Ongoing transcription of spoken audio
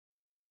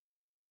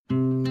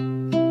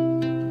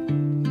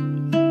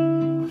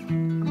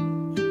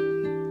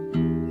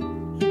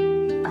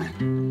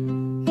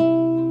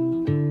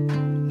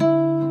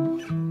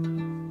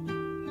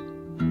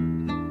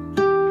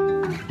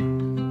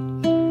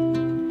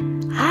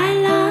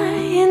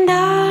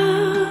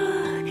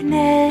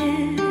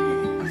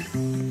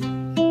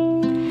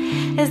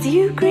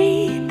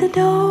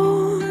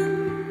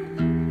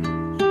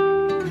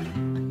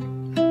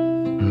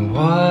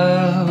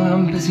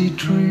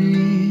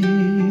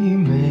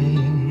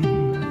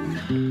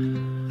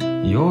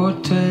Your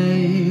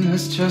day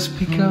has just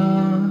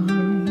begun.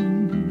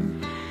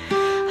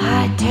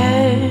 I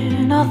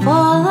turn off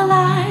all the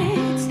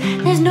lights,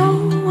 there's no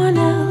one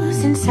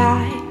else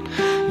inside.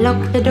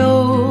 Lock the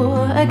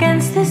door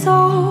against this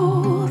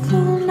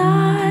awful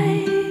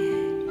night.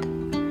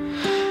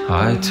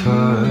 I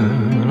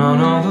turn on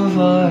all the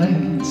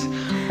lights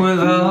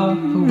without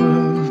the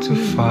will to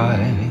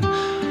fight,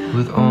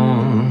 with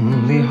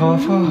only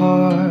half a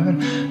heart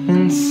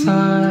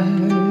inside.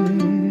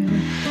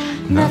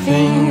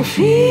 Nothing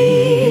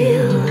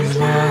feels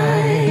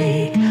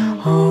like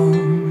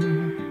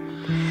home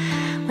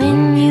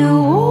when you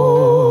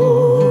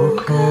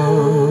walk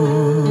alone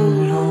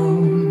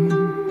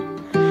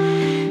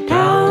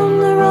down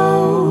the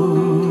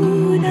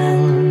road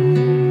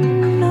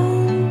unknown.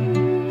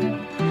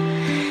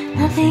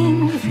 Nothing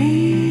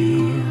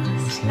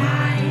feels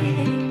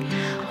like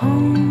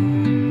home.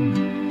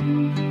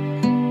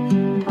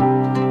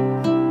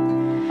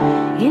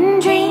 In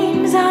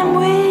dreams I'm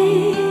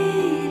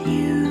with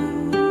you.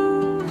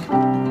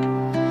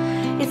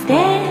 It's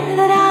there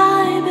that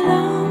I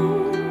belong.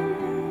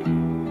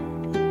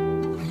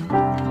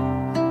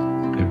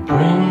 It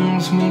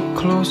brings me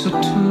closer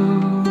to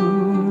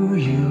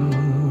you,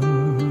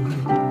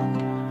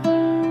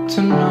 to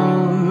know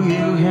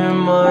you hear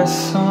my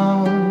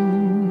song.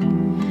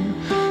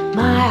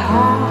 My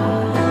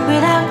heart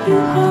without you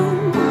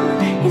home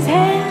is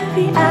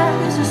heavy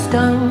as a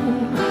stone.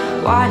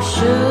 Why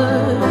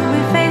should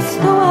we face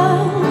the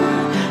world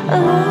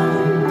alone?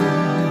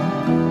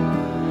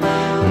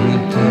 In the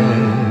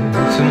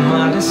depths of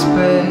my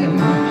despair,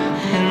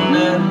 in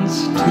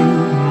answer to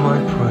my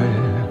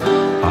prayer,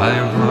 I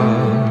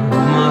rub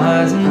my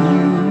eyes and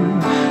you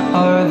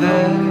are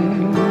there.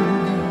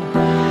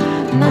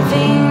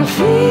 Nothing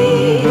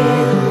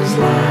feels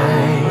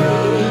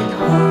like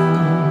home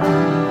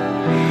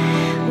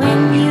when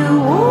you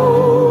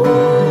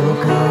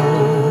walk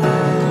alone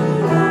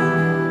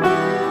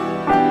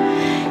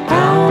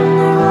down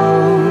the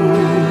road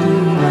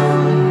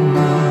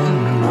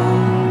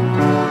unknown.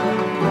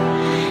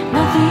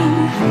 Nothing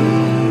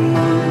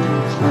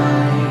feels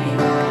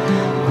like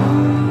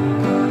home.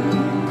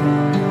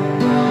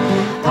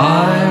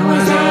 I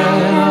was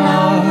at a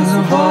loss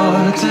of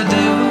what to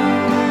do.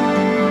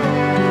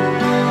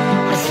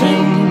 I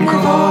think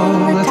of all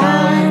the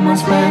time I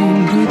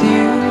spent with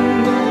you,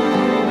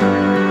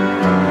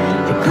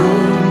 The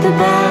good, the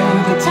bad,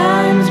 the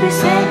times we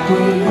said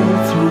we're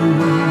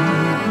through.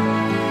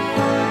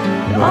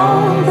 And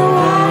all the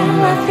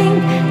while I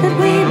think that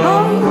we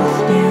both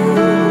knew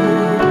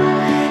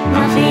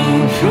nothing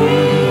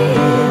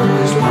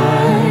feels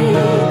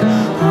like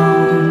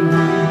home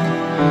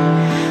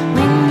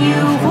when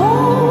you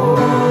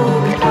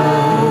walk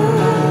alone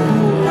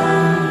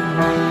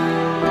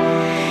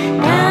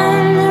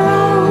down the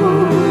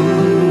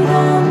road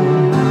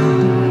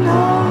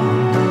unknown.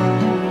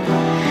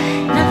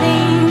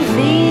 Nothing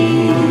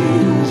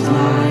feels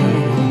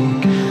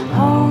like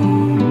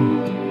home.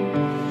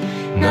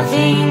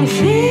 Nothing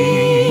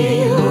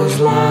feels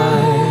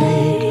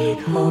like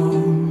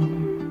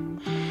home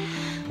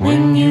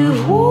when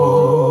you've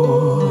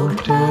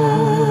walked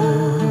alone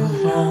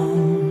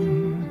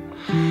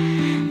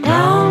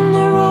down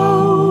the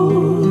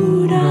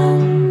road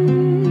unknown.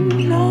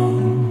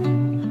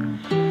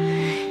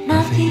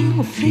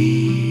 Nothing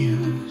feels